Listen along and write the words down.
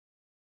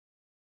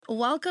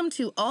Welcome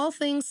to All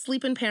Things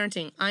Sleep and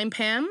Parenting. I'm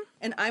Pam.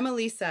 And I'm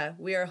Elisa.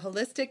 We are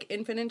holistic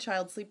infant and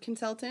child sleep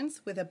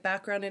consultants with a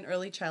background in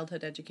early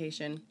childhood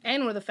education.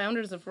 And we're the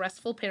founders of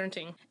Restful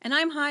Parenting. And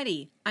I'm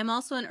Heidi. I'm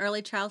also an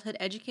early childhood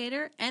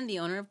educator and the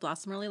owner of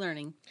Blossom Early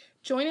Learning.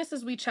 Join us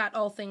as we chat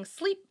all things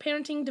sleep,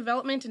 parenting,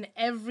 development, and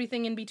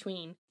everything in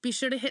between. Be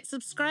sure to hit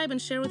subscribe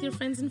and share with your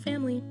friends and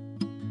family.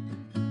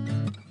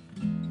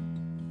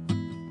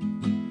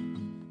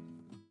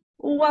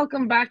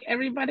 Welcome back,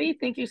 everybody.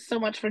 Thank you so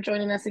much for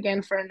joining us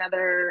again for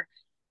another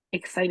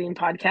exciting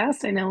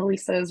podcast. I know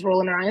Lisa is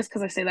rolling her eyes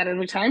because I say that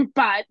every time,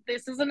 but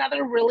this is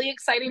another really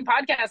exciting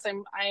podcast.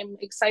 I'm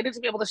excited to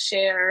be able to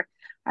share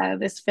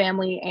this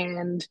family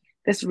and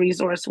this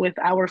resource with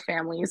our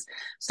families.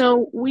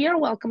 So we are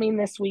welcoming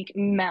this week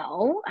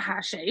Mel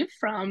Hashey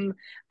from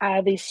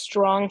the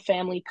Strong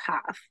Family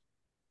Path.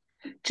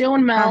 Joe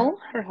and Mel,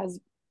 her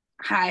husband.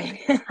 Hi,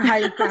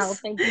 Mel.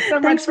 Thank you so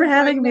much. Thanks for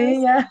having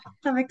me. Yeah,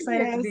 I'm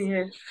excited to be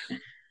here.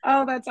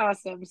 Oh, that's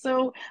awesome.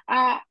 So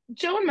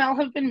Joe and Mel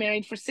have been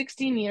married for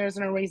 16 years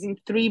and are raising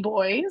 3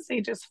 boys,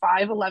 ages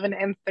 5, 11,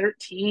 and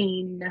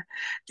 13.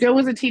 Joe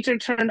was a teacher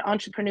turned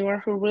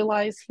entrepreneur who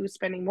realized he was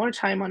spending more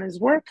time on his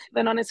work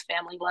than on his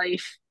family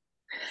life.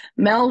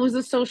 Mel was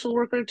a social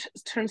worker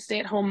turned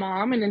stay-at-home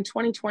mom, and in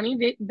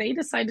 2020, they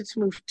decided to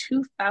move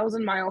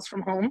 2,000 miles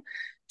from home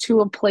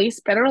to a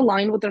place better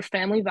aligned with their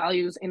family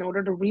values in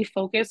order to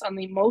refocus on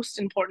the most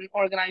important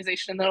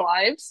organization in their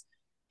lives,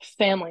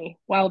 family.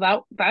 Wow,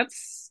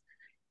 that's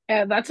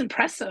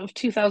impressive.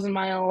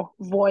 2,000-mile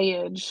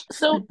voyage.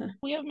 So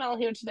we have Mel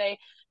here today,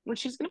 where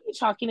she's going to be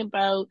talking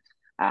about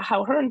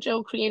how her and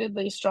Joe created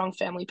the Strong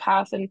Family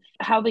Path and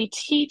how they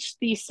teach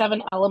the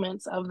 7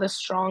 elements of the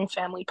Strong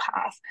Family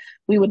Path.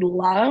 We would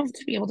love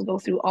to be able to go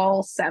through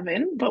all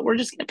 7, but we're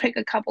just going to pick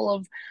a couple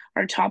of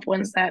our top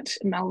ones that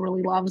Mel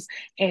really loves,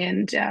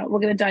 and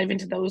we're going to dive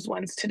into those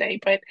ones today.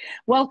 But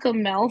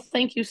welcome, Mel.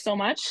 Thank you so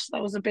much.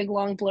 That was a big,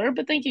 long blur,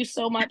 but thank you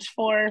so much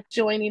for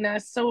joining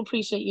us. So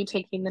appreciate you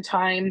taking the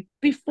time.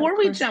 Before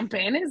we jump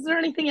in, is there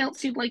anything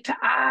else you'd like to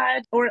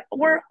add? Or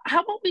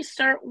how about we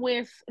start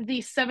with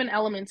the 7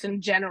 elements in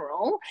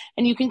general,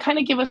 and you can kind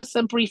of give us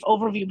a brief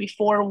overview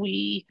before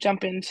we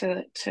jump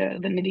into the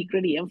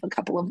nitty-gritty of a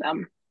couple of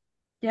them.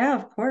 Yeah,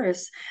 of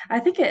course. I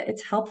think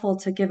it's helpful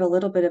to give a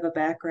little bit of a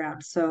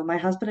background. So, my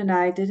husband and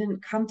I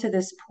didn't come to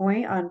this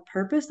point on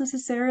purpose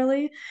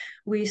necessarily.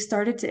 We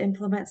started to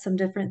implement some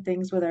different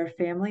things with our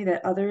family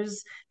that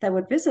others that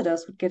would visit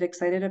us would get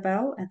excited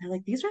about. And they're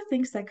like, these are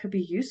things that could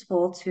be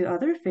useful to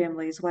other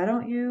families. Why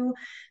don't you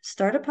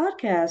start a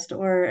podcast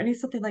or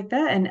something like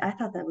that? And I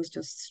thought that was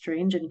just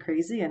strange and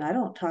crazy. And I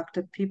don't talk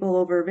to people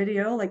over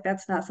video. Like,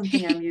 that's not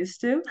something I'm used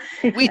to.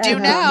 We do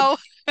now.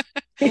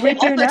 We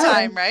All do the now.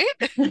 time, right?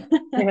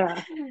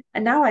 Yeah.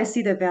 And now I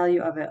see the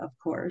value of it, of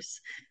course.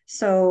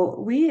 So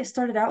we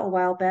started out a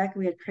while back.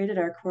 We had created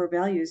our core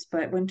values,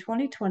 but when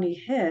 2020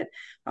 hit,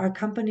 our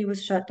company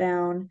was shut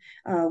down.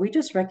 We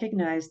just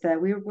recognized that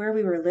where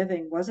we were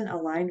living wasn't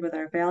aligned with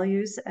our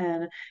values.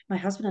 And my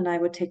husband and I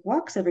would take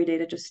walks every day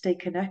to just stay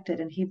connected.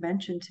 And he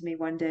mentioned to me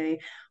one day,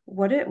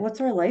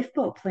 what's our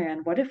lifeboat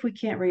plan? What if we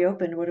can't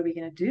reopen? What are we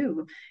going to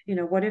do?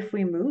 What if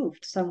we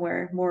moved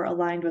somewhere more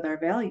aligned with our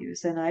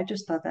values? And I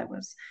just thought that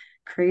was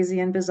crazy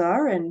and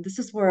bizarre. And this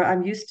is where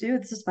I'm used to.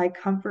 This is my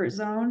comfort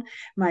zone.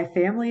 My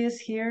family is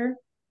here.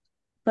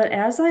 But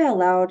as I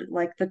allowed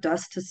like the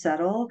dust to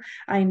settle,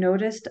 I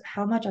noticed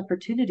how much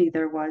opportunity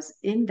there was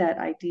in that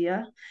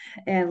idea.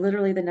 And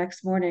literally the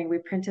next morning, we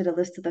printed a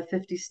list of the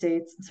 50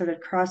 states and started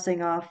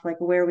crossing off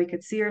like where we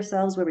could see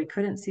ourselves, where we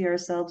couldn't see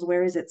ourselves,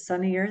 where is it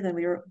sunnier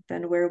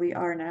than where we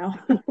are now.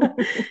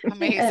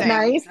 Amazing.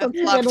 Nice. I'd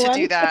love to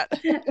do that.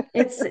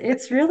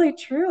 It's really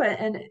true.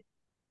 And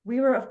we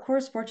were, of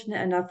course,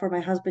 fortunate enough where my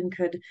husband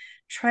could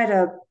try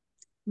to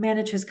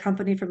manage his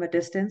company from a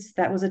distance.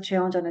 That was a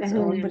challenge on its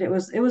own, but it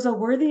was a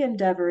worthy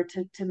endeavor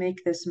to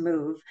make this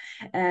move.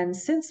 And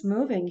since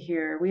moving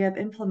here, we have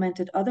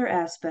implemented other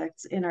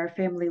aspects in our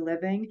family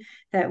living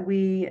that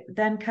we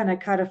then kind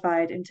of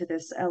codified into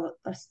this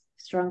a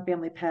strong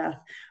family path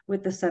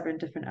with the 7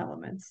 different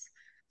elements.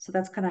 So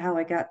that's kind of how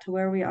I got to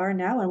where we are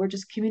now. And we're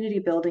just community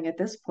building at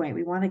this point.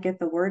 We want to get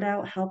the word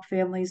out, help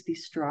families be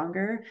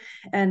stronger.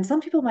 And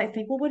some people might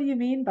think, well, what do you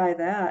mean by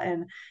that?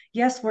 And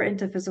yes, we're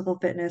into physical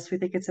fitness. We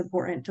think it's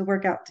important to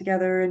work out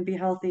together and be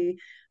healthy,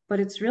 but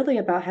it's really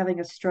about having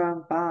a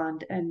strong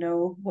bond and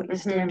know what you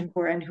stand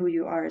for and who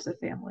you are as a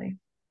family.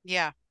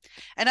 Yeah.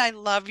 And I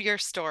love your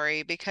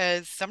story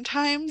because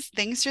sometimes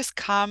things just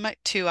come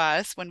to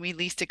us when we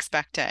least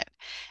expect it.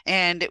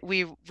 And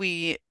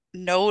we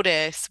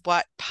notice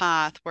what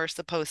path we're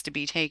supposed to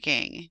be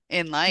taking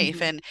in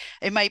life. And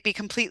it might be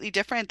completely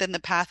different than the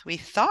path we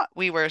thought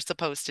we were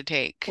supposed to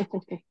take.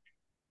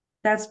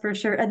 That's for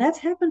sure. And that's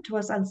happened to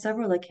us on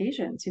several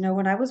occasions.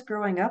 When I was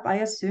growing up, I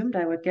assumed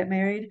I would get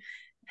married,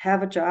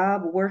 have a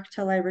job, work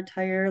till I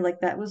retire. Like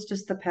that was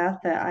just the path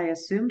that I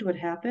assumed would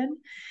happen.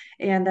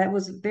 And that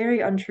was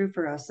very untrue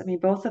for us. I mean,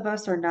 both of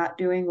us are not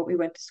doing what we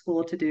went to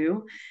school to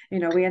do.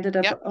 We ended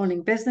up Yep.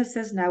 owning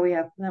businesses. Now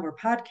we're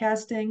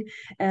podcasting.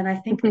 And I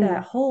think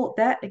Mhm.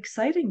 that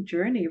exciting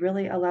journey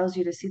really allows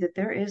you to see that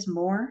there is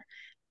more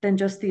than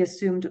just the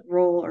assumed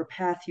role or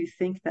path you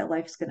think that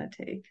life's going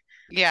to take.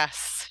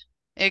 Yes,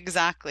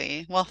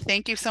 exactly. Well,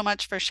 thank you so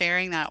much for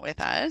sharing that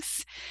with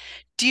us.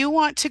 Do you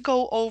want to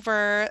go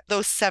over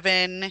those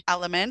 7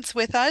 elements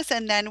with us,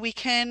 and then we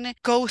can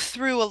go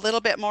through a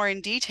little bit more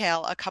in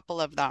detail a couple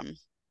of them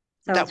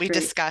that Sounds we great.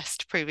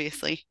 discussed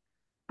previously?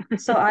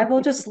 So I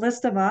will just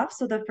list them off.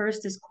 So the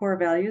first is core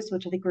values,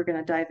 which I think we're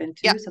going to dive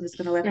Yeah. into. So I'm just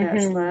going to let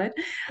that Mhm. slide.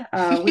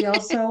 We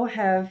also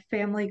have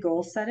family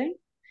goal setting.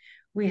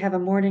 We have a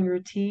morning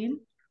routine.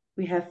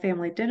 We have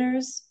family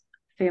dinners,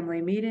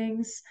 family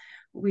meetings.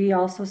 We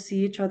also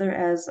see each other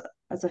as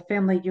a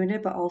family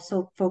unit, but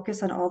also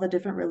focus on all the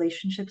different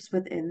relationships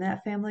within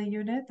that family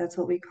unit. That's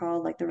what we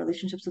call like the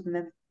relationships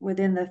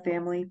within the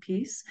family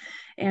piece.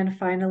 And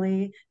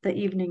finally, the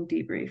evening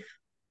debrief.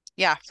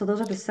 Yeah. So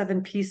those are the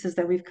 7 pieces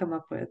that we've come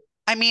up with.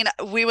 I mean,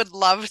 we would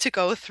love to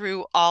go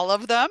through all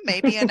of them.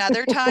 Maybe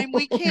another time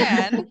we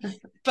can.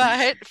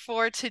 But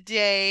for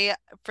today,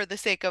 for the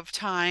sake of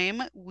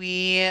time,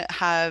 we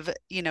have,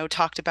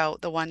 talked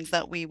about the ones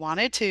that we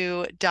wanted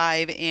to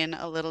dive in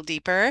a little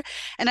deeper.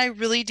 And I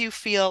really do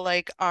feel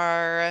like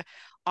our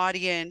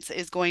audience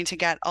is going to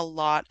get a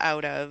lot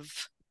out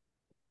of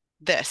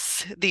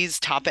these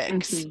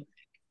topics. Mhm.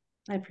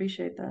 I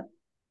appreciate that.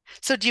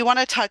 So do you want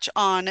to touch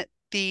on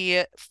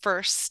the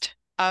first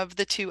of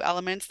the 2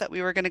 elements that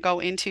we were going to go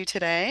into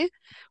today,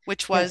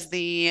 which was Yes.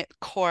 the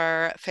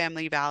core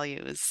family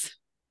values?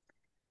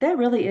 That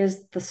really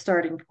is the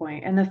starting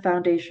point and the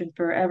foundation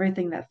for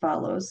everything that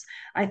follows.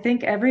 I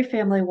think every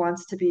family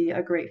wants to be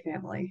a great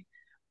family,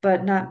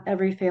 but not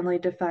every family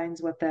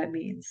defines what that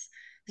means.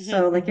 Hmm.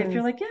 So, like, if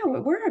you're Mhm. like, yeah,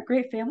 we're a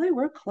great family,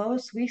 we're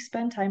close, we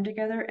spend time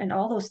together, and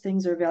all those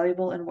things are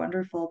valuable and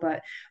wonderful.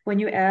 But when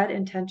you add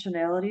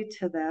intentionality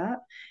to that,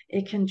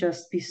 it can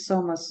just be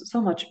so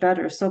much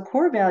better. So,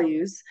 core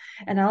values,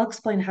 and I'll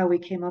explain how we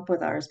came up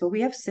with ours, but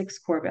we have 6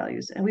 core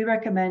values, and we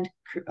recommend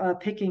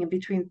picking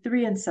between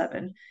 3 and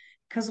 7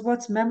 because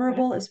what's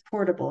memorable is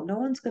portable. No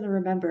one's going to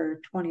remember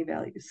 20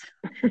 values.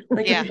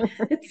 Like Yeah, if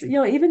it's,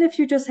 even if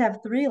you just have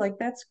 3, like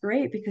that's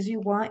great because you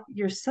want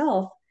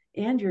yourself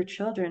and your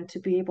children to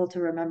be able to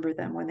remember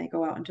them when they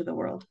go out into the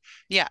world.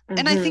 yeah.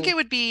 And I think Mhm.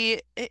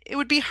 it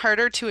would be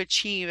harder to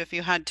achieve if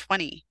you had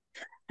 20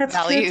 That's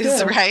true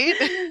values, too. right?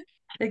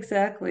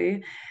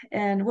 Exactly.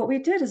 And what we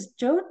did is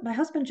Joe, my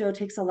husband Joe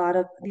takes a lot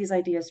of these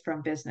ideas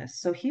from business.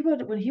 So he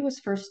would, when he was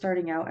first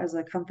starting out as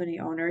a company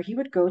owner, he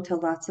would go to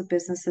lots of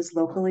businesses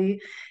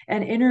locally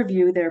and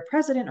interview their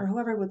president or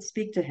whoever would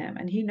speak to him.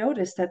 And he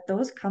noticed that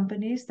those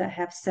companies that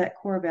have set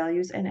core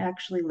values and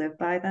actually live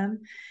by them,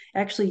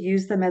 actually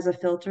use them as a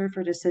filter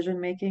for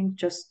decision making,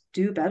 just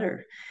do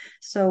better.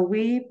 So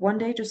we one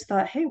day just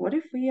thought, hey, what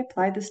if we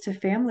apply this to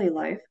family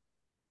life?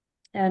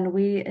 And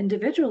we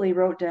individually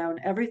wrote down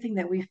everything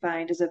that we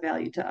find is of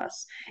value to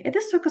us.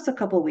 This took us a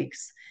couple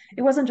weeks.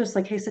 It wasn't just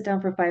like, hey, sit down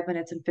for 5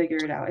 minutes and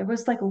figure it out. It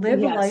was like live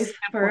Yes, life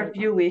for a important.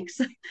 few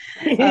weeks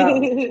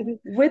uh,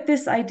 with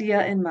this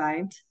idea in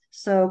mind.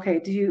 So, okay,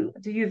 do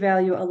you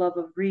value a love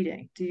of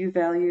reading? Do you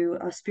value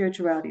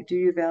spirituality? Do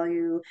you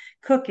value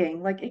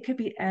cooking? Like it could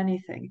be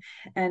anything.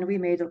 And we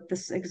made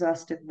this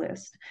exhaustive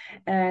list.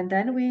 And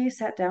then we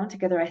sat down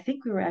together. I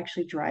think we were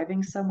actually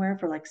driving somewhere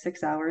for like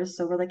 6 hours.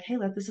 So we're like, hey,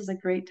 this is a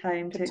great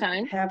time Good to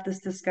time. have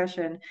this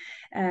discussion.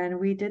 And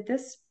we did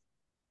this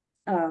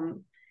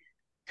um,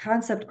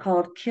 concept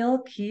called kill,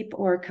 keep,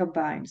 or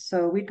combine.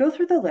 So we go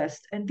through the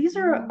list, and these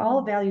are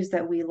all Mm. values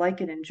that we like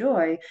and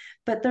enjoy,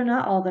 but they're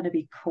not all going to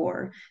be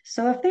core.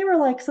 So if they were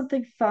like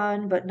something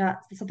fun, but not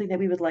something that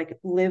we would like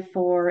live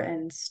for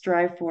and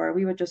strive for,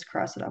 we would just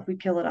cross it off.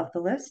 We'd kill it off the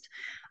list.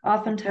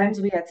 Okay.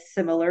 Oftentimes we had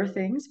similar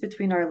things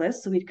between our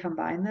lists, so we'd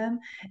combine them.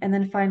 And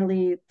then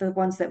finally, the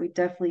ones that we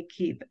definitely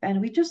keep.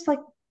 And we just like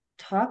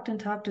talked and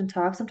talked and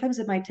talked. Sometimes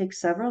it might take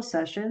several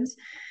sessions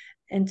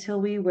until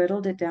we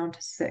whittled it down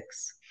to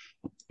 6.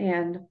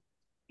 And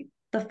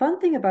the fun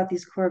thing about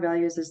these core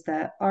values is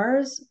that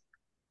ours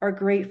are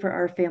great for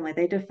our family.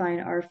 They define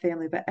our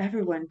family, but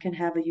everyone can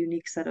have a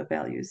unique set of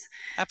values.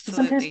 So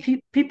sometimes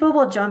Absolutely. people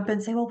will jump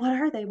and say, well, what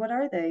are they? What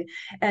are they?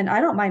 And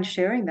I don't mind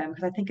sharing them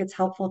because I think it's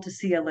helpful to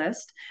see a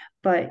list,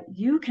 but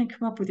you can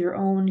come up with your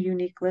own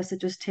unique list.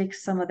 It just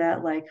takes some of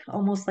that, like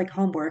almost like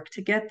homework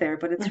to get there,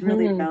 but it's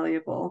really Mhm.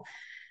 valuable.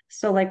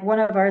 So, like one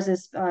of ours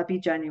is be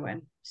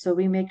genuine. So,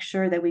 we make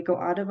sure that we go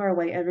out of our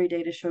way every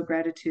day to show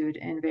gratitude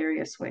in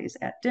various ways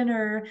at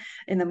dinner,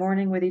 in the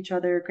morning with each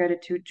other,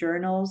 gratitude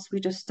journals. We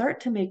just start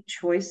to make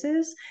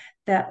choices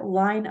that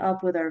line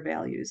up with our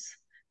values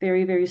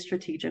very, very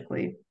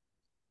strategically.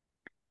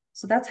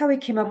 So, that's how we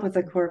came up with the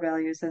Awesome. core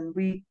values. And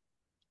we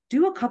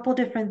do a couple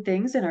different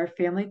things in our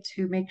family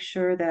to make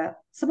sure that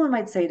someone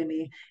might say to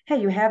me, hey,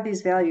 you have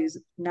these values,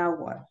 now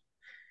what?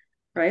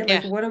 Right? Yeah.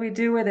 Like, what do we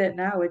do with it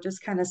now? It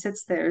just kind of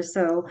sits there.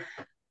 So,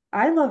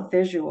 I love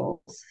visuals.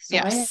 So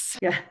Yes.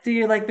 yeah, do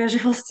you like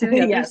visuals too? Yeah,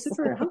 they're Yes.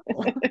 super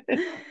helpful.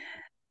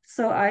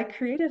 So I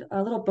created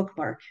a little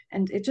bookmark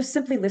and it just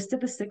simply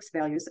listed the 6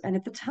 values. And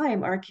at the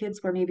time, our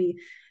kids were maybe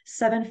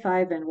 7,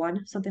 5, and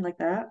 1, something like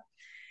that.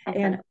 Okay.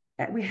 And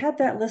we had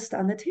that list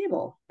on the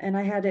table and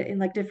I had it in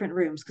like different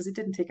rooms because it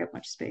didn't take up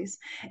much space.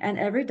 And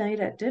every night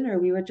at dinner,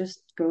 we would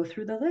just go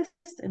through the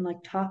list and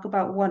like talk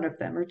about one of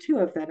them or two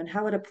of them and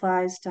how it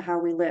applies to how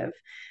we live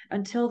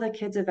until the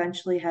kids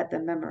eventually had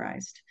them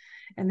memorized.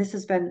 And this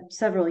has been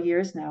several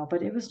years now,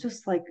 but it was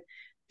just like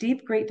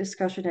deep, great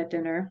discussion at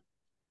dinner.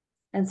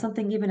 And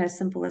something even as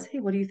simple as, hey,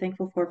 what are you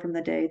thankful for from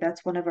the day?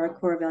 That's one of our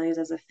core values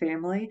as a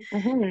family.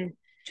 Hmm.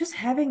 Just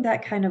having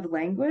that kind of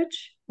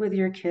language with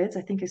your kids,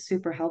 I think is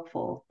super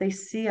helpful. They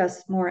see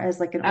us more as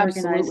like an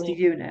organized Absolutely.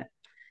 unit.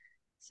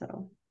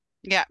 So,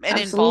 Yeah, and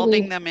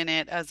involving Absolutely. them in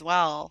it as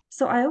well.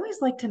 so I always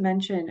like to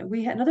mention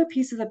we had another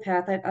piece of the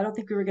path. I don't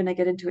think we were going to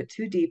get into it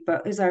too deep,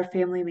 but is our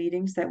family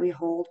meetings that we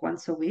hold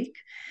once a week.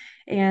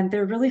 And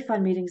they're really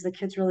fun meetings. The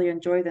kids really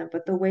enjoy them.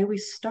 But the way we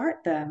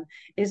start them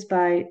is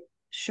by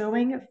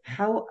showing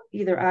how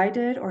either I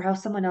did or how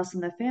someone else in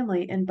the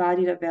family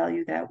embodied a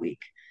value that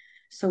week.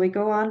 So we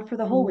go on for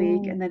the whole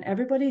week, Mm. and then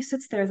everybody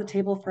sits there at the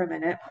table for a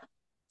minute.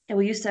 And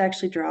we used to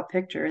actually draw a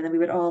picture, and then we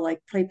would all like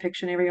play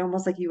Pictionary,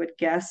 almost like you would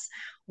guess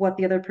what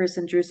the other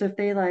person drew. So if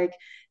they like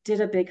did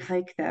a big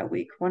hike that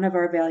week, one of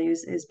our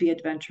values is be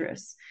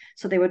adventurous.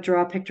 So they would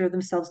draw a picture of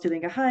themselves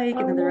doing a hike,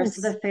 and Oh, then the rest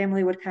of nice. the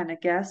family would kind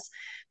of guess.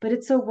 But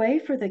it's a way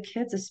for the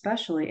kids,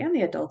 especially, and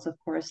the adults, of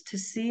course, to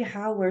see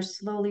how we're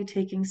slowly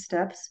taking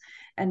steps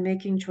and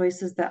making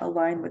choices that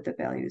align with the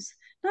values.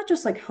 Not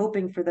just like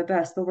hoping for the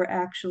best, but we're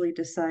actually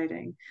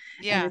deciding.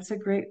 And Yeah, it's a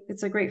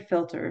great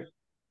filter.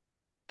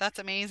 that's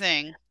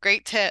amazing.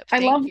 Great tip. I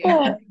Thank love you.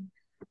 the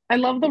I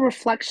love the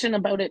reflection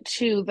about it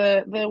too.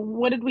 The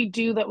what did we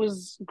do that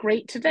was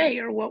great today,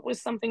 or what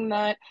was something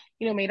that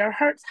made our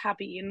hearts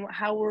happy, and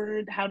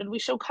how did we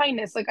show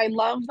kindness? Like I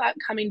love that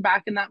coming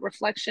back in that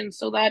reflection,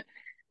 so that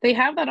they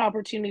have that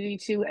opportunity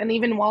to, and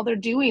even while they're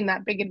doing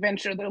that big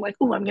adventure, they're like,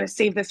 "Oh, I'm going to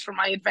save this for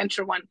my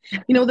adventure one."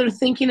 They're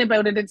thinking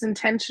about it. It's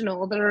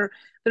intentional. They're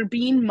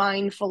being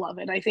mindful of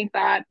it. I think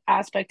that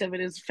aspect of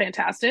it is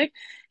fantastic.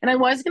 And I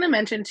was going to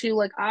mention too,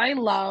 like I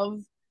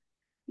love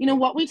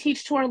what we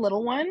teach to our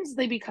little ones.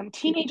 They become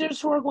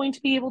teenagers who are going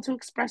to be able to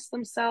express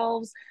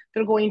themselves.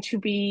 They're going to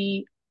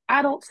be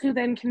adults who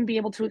then can be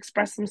able to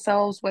express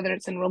themselves, whether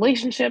it's in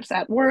relationships,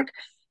 at work.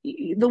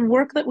 The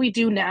work that we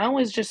do now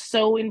is just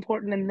so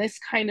important in this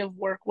kind of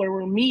work where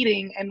we're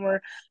meeting and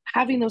we're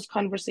having those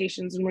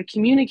conversations and we're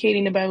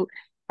communicating about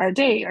our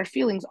day, our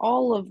feelings,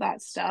 all of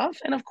that stuff.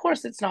 And of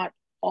course, it's not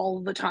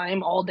all the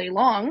time, all day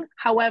long.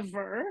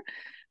 However,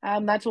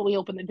 that's what we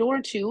open the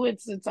door to.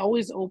 It's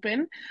always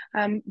open,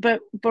 but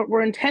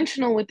we're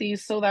intentional with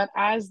these so that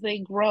as they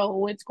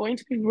grow, it's going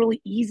to be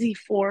really easy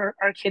for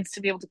our kids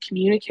to be able to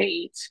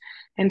communicate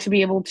and to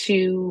be able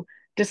to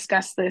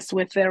discuss this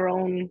with their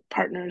own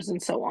partners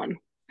and so on.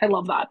 I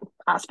love that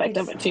aspect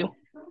of It's it too.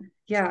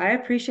 Yeah, I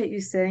appreciate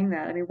you saying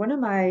that. I mean, one of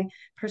my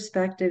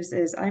perspectives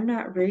is I'm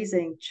not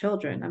raising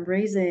children. I'm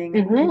raising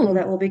people Mm-hmm.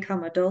 that will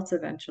become adults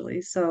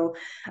eventually. So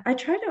I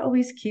try to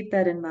always keep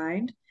that in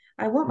mind.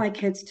 I want my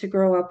kids to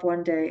grow up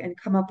one day and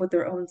come up with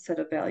their own set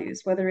of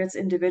values, whether it's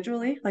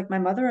individually, like my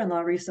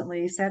mother-in-law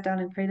recently sat down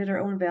and created her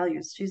own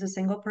values. She's a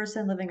single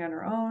person living on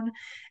her own,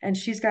 and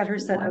she's got her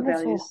set of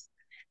Wonderful. values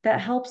that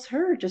helps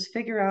her just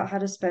figure out how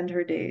to spend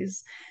her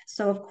days.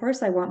 So, of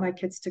course, I want my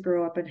kids to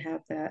grow up and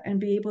have that and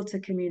be able to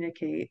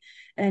communicate.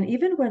 And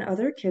even when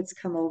other kids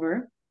come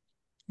over,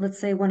 let's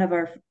say one of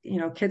our,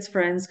 kids'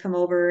 friends come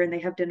over and they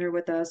have dinner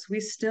with us, we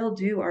still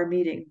do our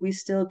meeting. We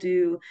still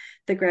do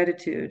the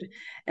gratitude.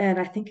 And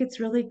I think it's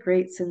really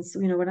great since,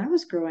 when I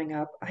was growing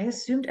up, I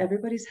assumed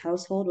everybody's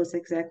household was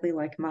exactly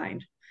like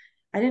mine.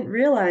 I didn't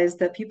realize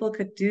that people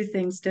could do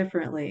things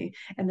differently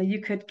and that you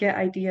could get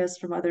ideas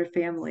from other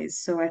families.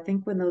 So I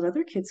think when those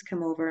other kids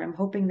come over, I'm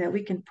hoping that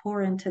we can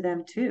pour into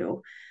them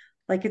too.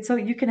 Like it's so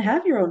you can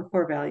have your own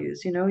core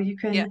values, you Yeah.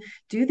 can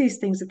do these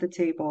things at the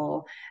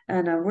table,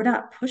 and we're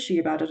not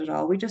pushy about it at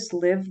all. We just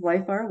live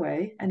life our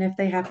way, and if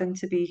they happen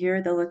to be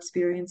here, they'll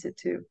experience it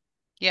too.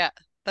 Yeah.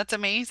 That's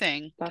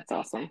amazing. That's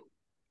awesome.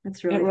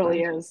 It's It really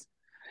really fun. is.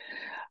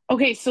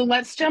 Okay, so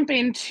let's jump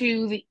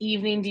into the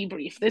evening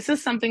debrief. This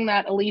is something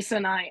that Elisa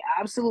and I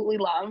absolutely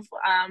love.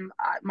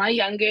 My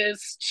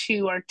youngest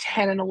two are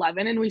 10 and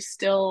 11, and we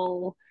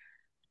still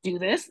do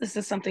this. This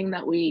is something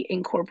that we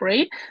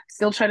incorporate.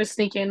 Still try to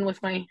sneak in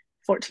with my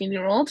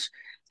 14-year-old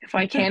if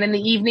I can in the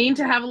evening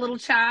to have a little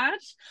chat.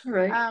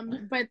 Right.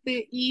 But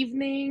the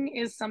evening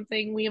is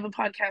something we have a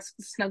podcast,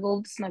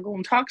 Snuggle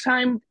and Talk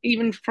Time,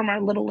 even from our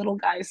little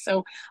guys.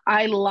 So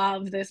I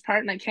love this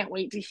part and I can't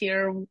wait to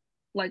hear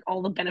like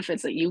all the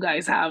benefits that you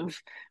guys have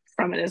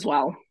from it as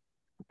well.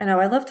 I know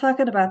I love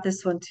talking about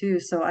this one too.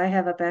 So I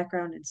have a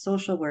background in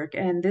social work,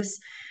 and this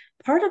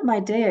part of my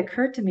day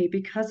occurred to me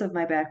because of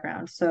my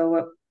background.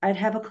 So I'd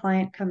have a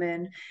client come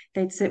in,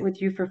 they'd sit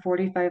with you for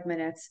 45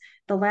 minutes.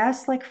 The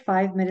last like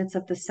 5 minutes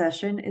of the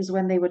session is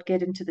when they would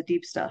get into the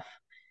deep stuff.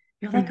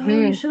 You're like,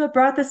 oh, you Hmm. should have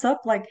brought this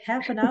up like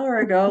half an hour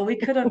ago. We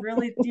could have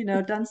really,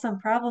 done some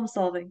problem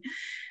solving.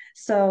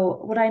 So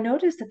what I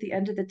noticed at the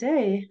end of the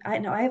day, I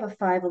know I have a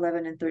 5,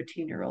 11, and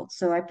 13-year-old.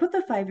 So I put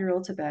the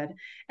 5-year-old to bed,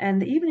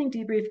 and the evening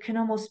debrief can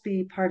almost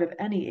be part of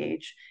any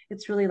age.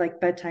 It's really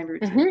like bedtime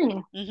routine. Hmm.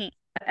 Hmm.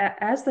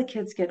 As the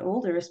kids get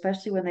older,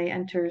 especially when they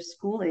enter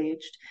school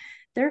aged,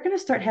 they're going to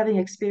start having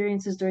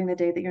experiences during the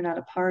day that you're not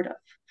a part of.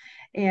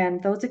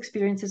 And those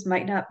experiences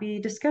might not be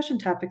discussion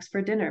topics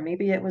for dinner.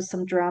 Maybe it was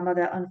some drama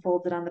that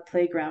unfolded on the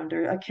playground,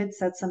 or a kid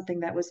said something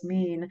that was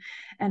mean.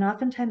 And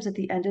oftentimes at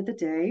the end of the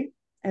day,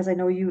 as I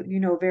know you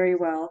know very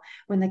well,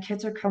 when the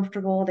kids are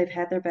comfortable, they've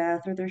had their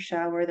bath or their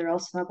shower, they're all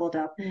snuggled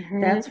up,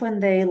 Hmm. that's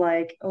when they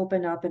like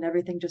open up and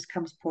everything just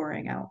comes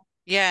pouring out.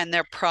 Yeah, and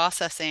they're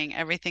processing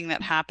everything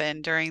that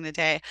happened during the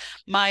day.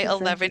 My Exactly.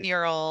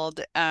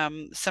 11-year-old,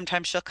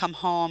 sometimes she'll come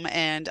home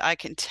and I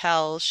can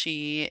tell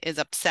she is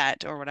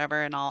upset or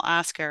whatever, and I'll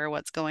ask her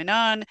what's going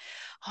on.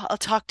 I'll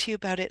talk to you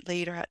about it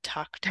later at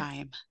talk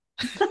time.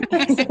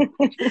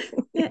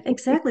 Yeah,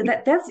 exactly.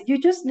 That's you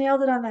just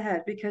nailed it on the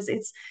head because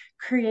it's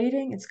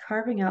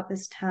carving out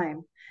this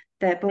time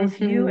that both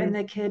you Hmm. and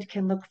the kid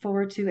can look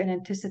forward to and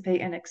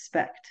anticipate and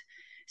expect.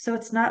 So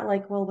it's not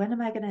like, well, when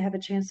am I going to have a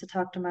chance to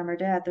talk to mom or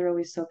dad? They're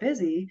always so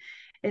busy.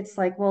 It's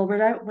like, well,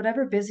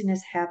 whatever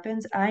busyness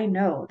happens, I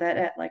know that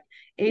at like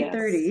Yes.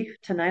 8:30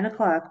 to 9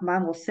 o'clock,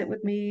 mom will sit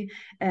with me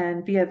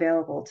and be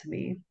available to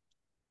me.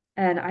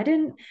 And I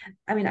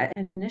mean,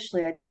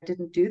 initially I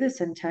didn't do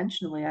this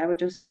intentionally. I would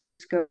just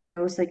go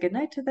say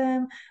goodnight to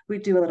them.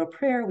 We'd do a little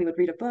prayer. We would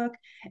read a book.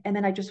 And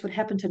then I just would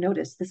happen to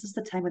notice this is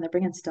the time when they're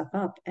bringing stuff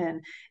up.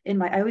 And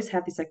I always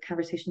have these like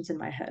conversations in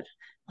my head.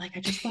 Like, I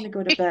just want to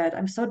go to bed.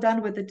 I'm so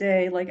done with the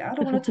day. Like, I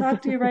don't want to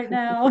talk to you right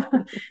now.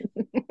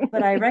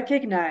 But I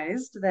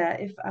recognized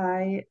that if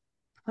I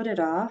put it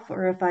off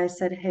or if I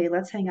said, hey,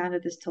 let's hang on to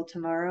this till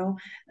tomorrow,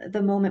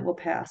 the moment will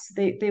pass.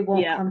 They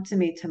won't Yeah. come to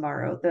me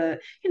tomorrow.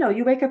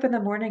 You wake up in the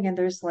morning and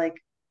there's like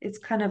it's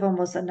kind of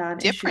almost a non-issue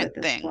Different at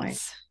this point.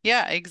 things.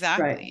 Yeah, Right.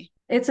 exactly.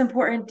 It's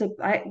important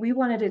we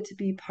wanted it to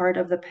be part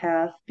of the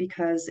path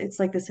because it's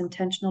like this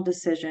intentional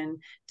decision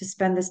to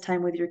spend this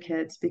time with your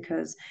kids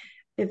because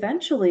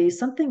eventually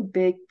something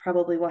big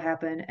probably will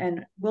happen.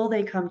 And will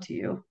they come to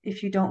you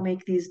if you don't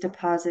make these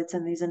deposits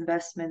and these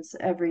investments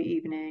every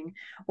evening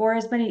or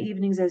as many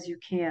evenings as you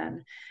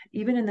can,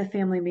 even in the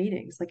family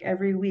meetings, like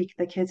every week,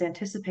 the kids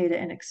anticipate it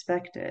and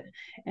expect it.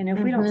 And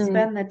if we don't Hmm.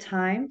 spend the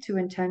time to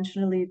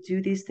intentionally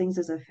do these things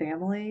as a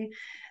family,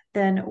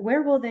 then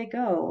where will they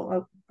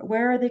go?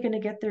 Where are they going to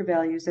get their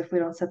values if we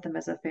don't set them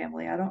as a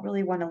family? I don't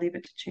really want to leave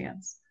it to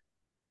chance.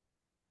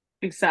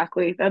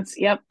 Exactly.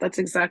 Yep, that's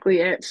exactly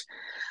it.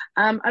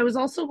 I was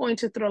also going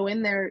to throw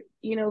in there,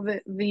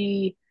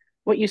 the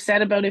what you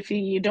said about if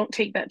you don't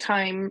take that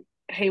time,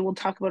 hey, we'll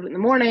talk about it in the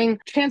morning.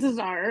 Chances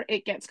are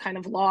it gets kind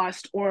of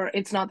lost or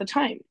it's not the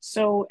time.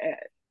 So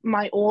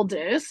my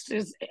oldest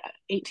is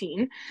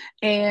 18,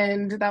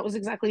 and that was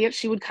exactly it.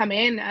 She would come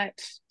in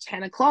at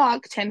 10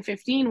 o'clock,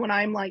 10:15 when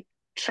I'm like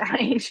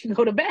trying to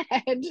go to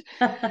bed,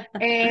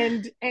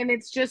 and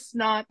it's just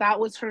not, that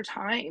was her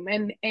time,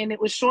 and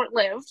it was short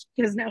lived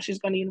because now she's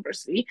gone to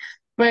university,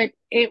 but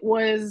it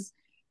was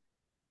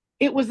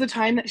the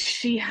time that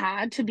she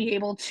had to be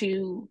able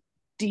to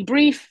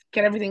debrief,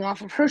 get everything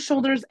off of her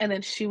shoulders, and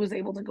then she was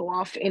able to go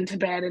off into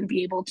bed and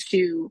be able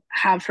to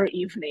have her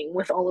evening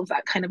with all of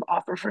that kind of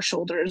off of her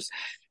shoulders.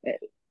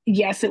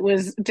 Yes, it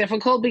was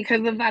difficult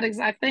because of that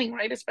exact thing,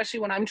 right?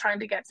 Especially when I'm trying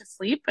to get to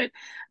sleep. But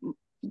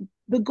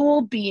the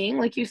goal being,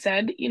 like you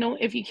said,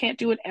 if you can't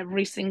do it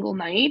every single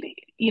night,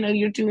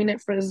 you're doing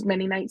it for as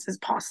many nights as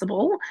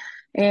possible,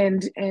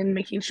 and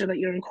making sure that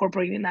you're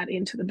incorporating that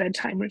into the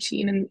bedtime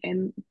routine,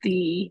 and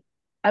the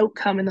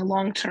outcome in the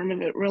long term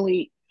of it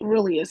really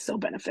really is so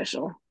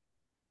beneficial.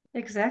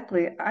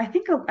 Exactly. I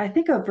think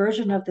a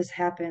version of this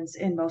happens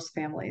in most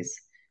families.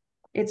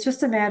 It's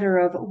just a matter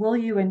of will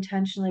you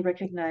intentionally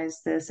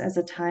recognize this as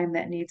a time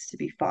that needs to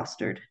be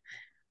fostered?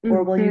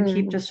 Or will you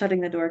keep Mm-hmm. just shutting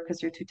the door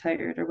because you're too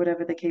tired or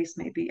whatever the case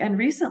may be? And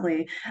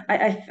recently,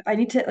 I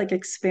need to like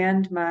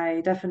expand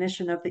my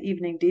definition of the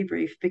evening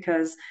debrief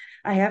because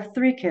I have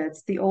 3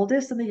 kids. The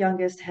oldest and the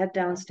youngest head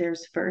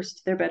downstairs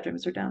first. Their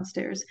bedrooms are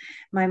downstairs.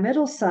 My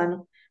middle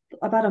son,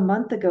 about a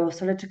month ago,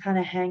 started to kind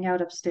of hang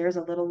out upstairs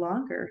a little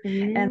longer.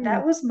 And Mm.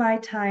 that was my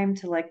time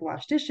to like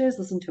wash dishes,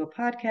 listen to a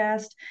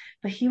podcast,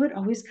 but he would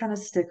always kind of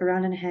stick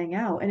around and hang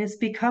out. And it's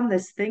become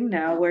this thing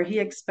now where he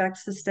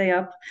expects to stay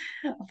up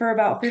for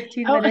about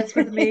 15 Oh. minutes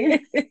with me.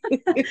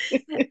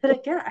 But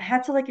again, I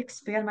had to like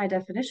expand my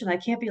definition. I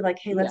can't be like,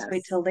 hey, let's wait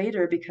Yes. till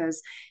later because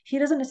he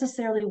doesn't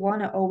necessarily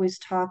want to always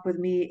talk with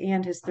me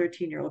and his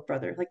 13-year-old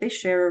brother. Like they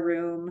share a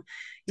room.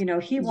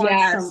 He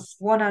wants some Yes.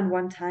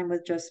 one-on-one time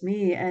with just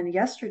me. And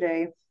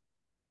yesterday,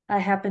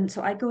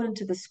 so I go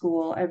into the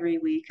school every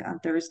week on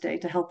Thursday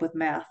to help with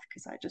math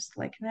because I just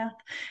like math.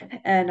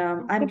 And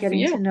I'm Good for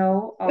getting to you.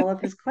 know all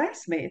of his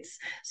classmates.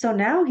 So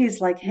now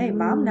he's like, hey,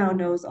 mom now Mm,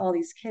 knows all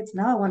these kids.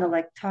 Now I want to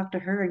like talk to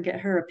her and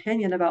get her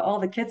opinion about all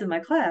the kids in my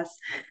class.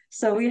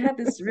 So we had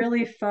this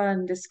really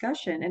fun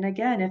discussion. And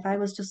again, if I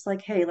was just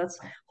like, hey, let's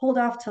hold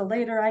off till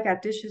later, I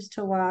got dishes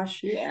to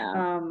wash.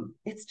 yeah.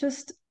 It's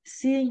just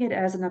seeing it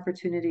as an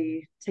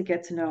opportunity to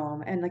get to know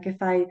him. And like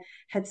if I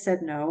had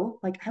said no,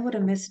 like I would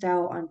have missed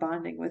out on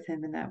bonding with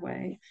him in that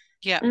way.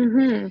 Yeah.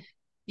 Hmm.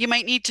 You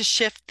might need to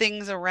shift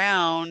things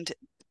around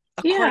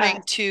Yeah.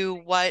 according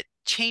to what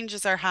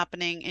changes are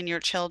happening in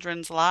your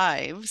children's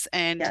lives.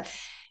 And Yes.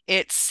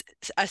 it's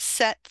a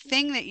set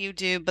thing that you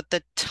do, but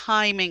the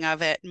timing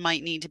of it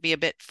might need to be a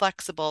bit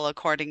flexible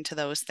according to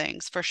those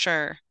things, for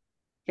sure.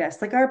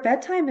 Yes. Like our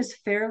bedtime is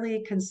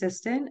fairly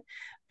consistent,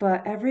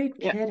 but every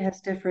Yeah. kid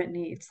has different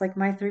needs. Like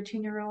my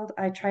 13-year-old,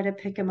 I try to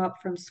pick him up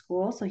from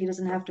school so he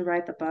doesn't have to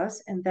ride the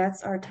bus. And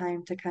that's our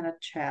time to kind of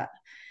chat.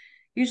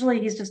 Usually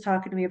he's just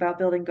talking to me about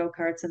building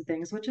go-karts and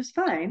things, which is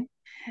fine.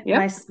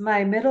 Yep.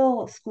 My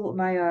middle school,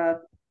 my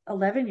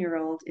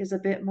 11-year-old is a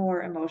bit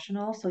more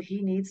emotional, so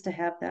he needs to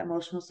have that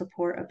emotional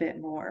support a bit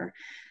more.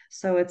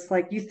 So it's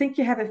like you think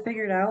you have it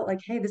figured out, like,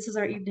 hey, this is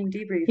our evening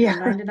debrief from Yeah.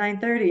 9 to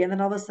 9:30, and then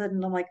all of a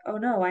sudden I'm like, oh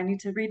no, I need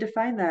to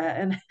redefine that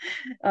and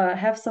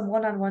have some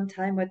one-on-one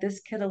time with this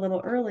kid a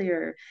little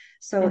earlier.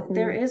 So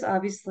there Hmm. is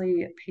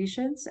obviously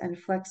patience and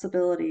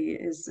flexibility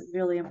is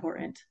really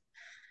important.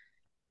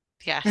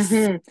 Yes.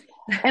 Hmm.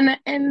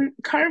 And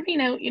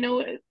carving out,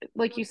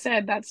 like you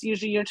said, that's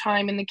usually your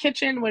time in the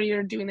kitchen where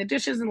you're doing the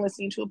dishes and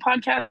listening to a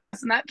podcast,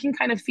 and that can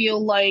kind of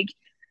feel like,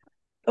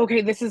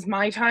 okay, this is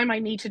my time. I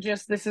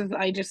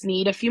just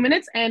need a few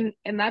minutes, and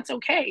that's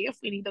okay if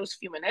we need those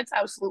few minutes,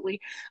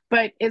 absolutely.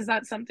 But is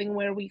that something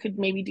where we could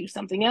maybe do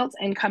something else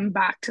and come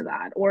back to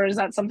that? Or is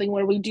that something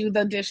where we do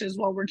the dishes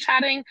while we're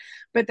chatting,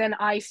 but then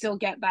I still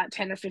get that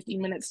 10 or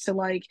 15 minutes to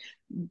like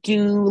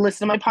do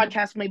listen to my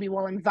podcast maybe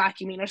while I'm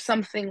vacuuming or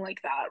something like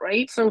that,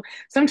 right? So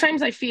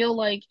sometimes I feel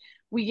like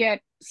we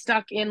get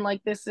stuck in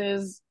like this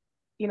is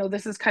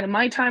kind of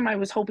my time. I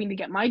was hoping to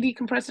get my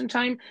decompression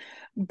time.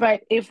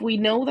 But if we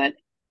know that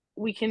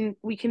we can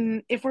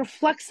if we're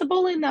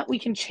flexible in that we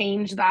can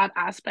change that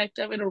aspect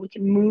of it or we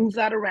can move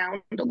that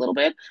around a little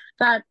bit,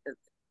 that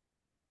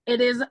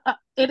it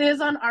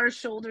is on our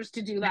shoulders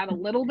to do that a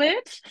little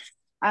bit,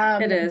 It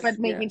but is, yeah.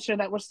 making sure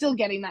that we're still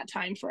getting that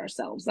time for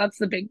ourselves. That's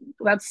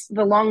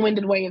the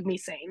long-winded way of me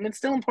saying it's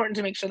still important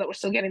to make sure that we're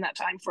still getting that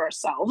time for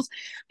ourselves,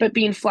 but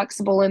being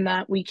flexible in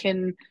that we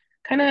can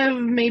kind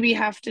of maybe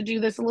have to do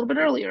this a little bit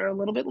earlier, a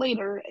little bit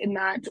later in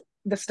that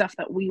the stuff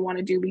that we want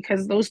to do,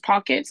 because those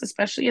pockets,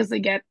 especially as they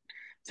get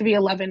to be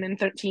 11 and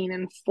 13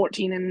 and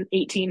 14 and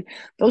 18,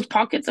 those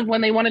pockets of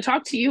when they want to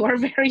talk to you are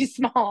very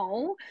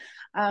small.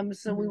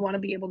 So we Mhm. want to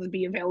be able to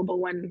be available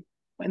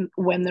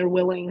when they're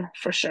willing,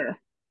 for sure.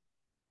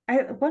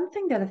 One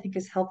thing that I think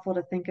is helpful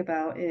to think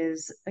about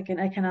is like an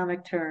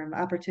economic term,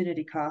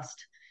 opportunity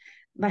cost.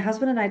 My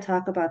husband and I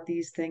talk about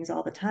these things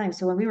all the time.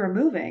 So when we were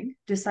moving,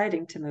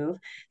 deciding to move,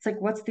 it's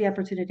like, what's the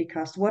opportunity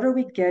cost? What are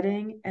we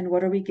getting and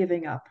what are we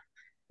giving up?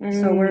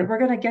 So Mm, we're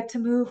going to get to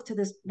move to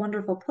this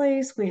wonderful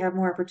place. We have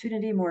more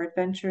opportunity, more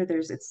adventure.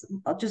 It's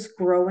just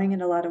growing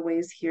in a lot of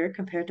ways here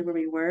compared to where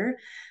we were.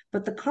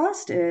 But the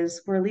cost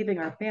is we're leaving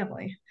our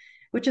family,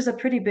 which is a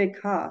pretty big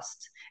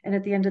cost. And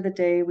at the end of the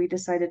day, we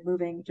decided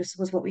moving just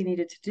was what we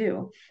needed to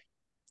do.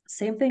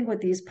 Same thing with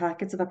these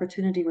pockets of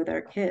opportunity with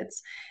our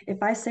kids.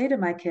 If I say to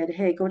my kid,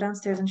 hey, go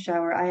downstairs and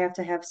shower, I have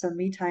to have some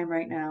me time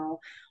right now,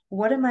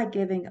 what am I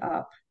giving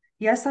up?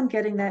 Yes, I'm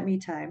getting that me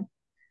time,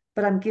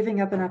 but I'm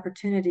giving up an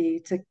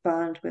opportunity to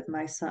bond with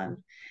my son.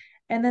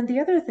 And then the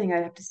other thing I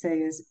have to say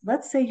is,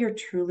 let's say you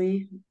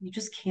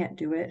just can't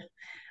do it.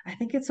 I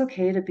think it's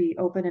okay to be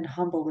open and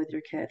humble with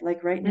your kid.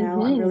 Like right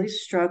now, I'm mm-hmm. really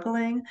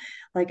struggling.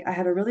 Like I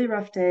had a really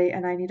rough day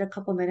and I need a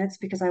couple minutes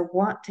because I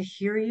want to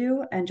hear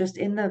you. And just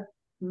in the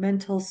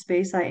mental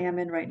space I am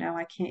in right now,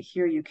 I can't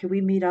hear you. Can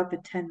we meet up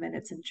in 10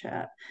 minutes and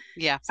chat?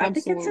 Yeah. So I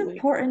think it's Absolutely.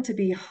 important to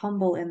be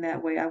humble in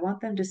that way. I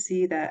want them to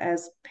see that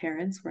as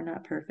parents, we're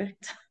not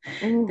perfect.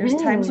 There's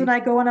times Mm-hmm. when I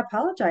go and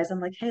apologize. I'm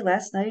like, hey,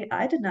 last night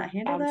I did not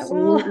handle that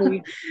well.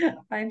 Absolutely.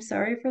 I'm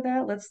sorry for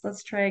that.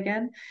 Let's try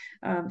again.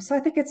 So I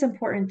think it's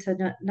important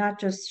to not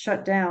just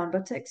shut down,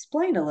 but to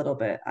explain a little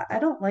bit. I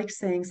don't like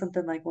saying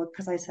something like, well,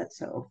 because I said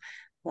so.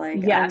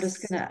 Like I'm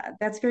just Yes. gonna,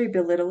 that's very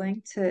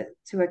belittling to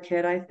a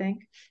kid, I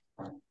think.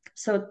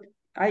 So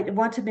I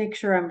want to make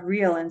sure I'm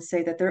real and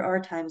say that there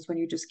are times when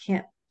you just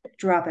can't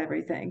drop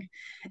everything.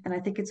 And I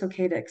think it's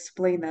okay to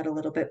explain that a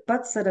little bit,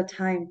 but set a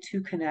time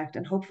to connect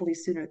and hopefully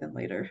sooner than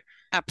later.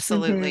 Mm-hmm.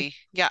 Absolutely.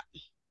 Yeah,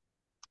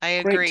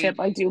 I Great agree. tip.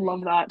 I do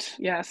love that.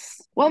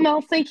 Yes. Well,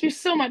 Mel, thank you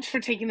so much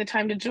for taking the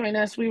time to join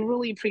us. We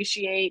really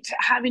appreciate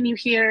having you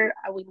here.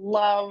 We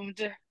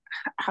loved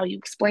how you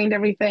explained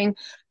everything.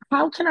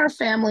 How can our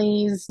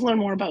families learn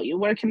more about you?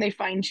 Where can they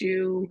find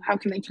you? How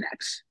can they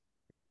connect?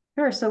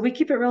 Sure. So we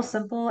keep it real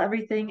simple.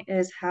 Everything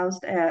is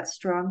housed at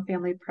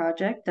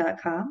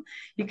strongfamilyproject.com.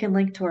 You can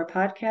link to our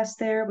podcast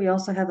there. We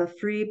also have a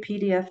free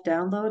PDF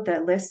download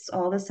that lists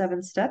all the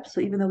 7 steps.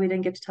 So even though we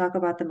didn't get to talk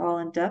about them all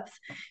in depth,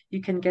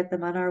 you can get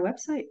them on our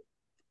website.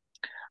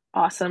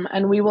 Awesome.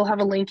 And we will have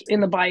a link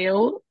in the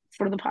bio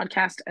for the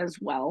podcast as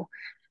well.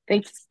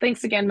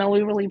 Thanks again, Mel.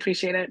 We really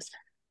appreciate it.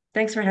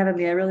 Thanks for having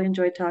me. I really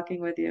enjoyed talking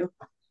with you.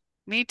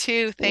 Me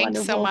too.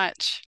 Thanks so Wonderful.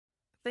 much.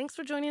 Thanks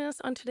for joining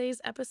us on today's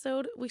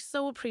episode. We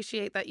so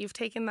appreciate that you've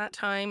taken that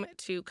time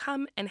to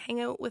come and hang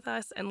out with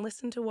us and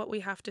listen to what we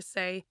have to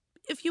say.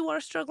 If you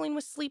are struggling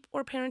with sleep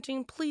or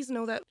parenting, please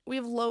know that we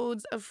have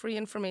loads of free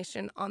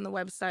information on the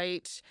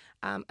website,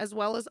 as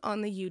well as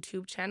on the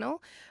YouTube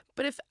channel.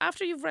 But if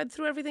after you've read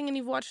through everything and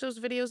you've watched those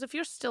videos, if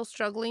you're still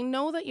struggling,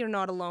 know that you're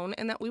not alone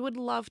and that we would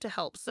love to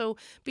help. So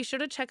be sure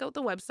to check out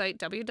the website,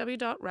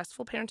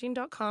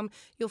 www.restfulparenting.com.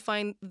 You'll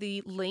find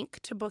the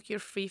link to book your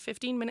free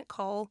 15-minute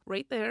call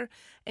right there.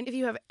 And if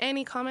you have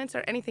any comments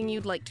or anything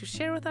you'd like to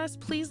share with us,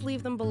 please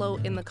leave them below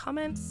in the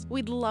comments.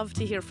 We'd love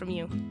to hear from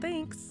you.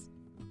 Thanks.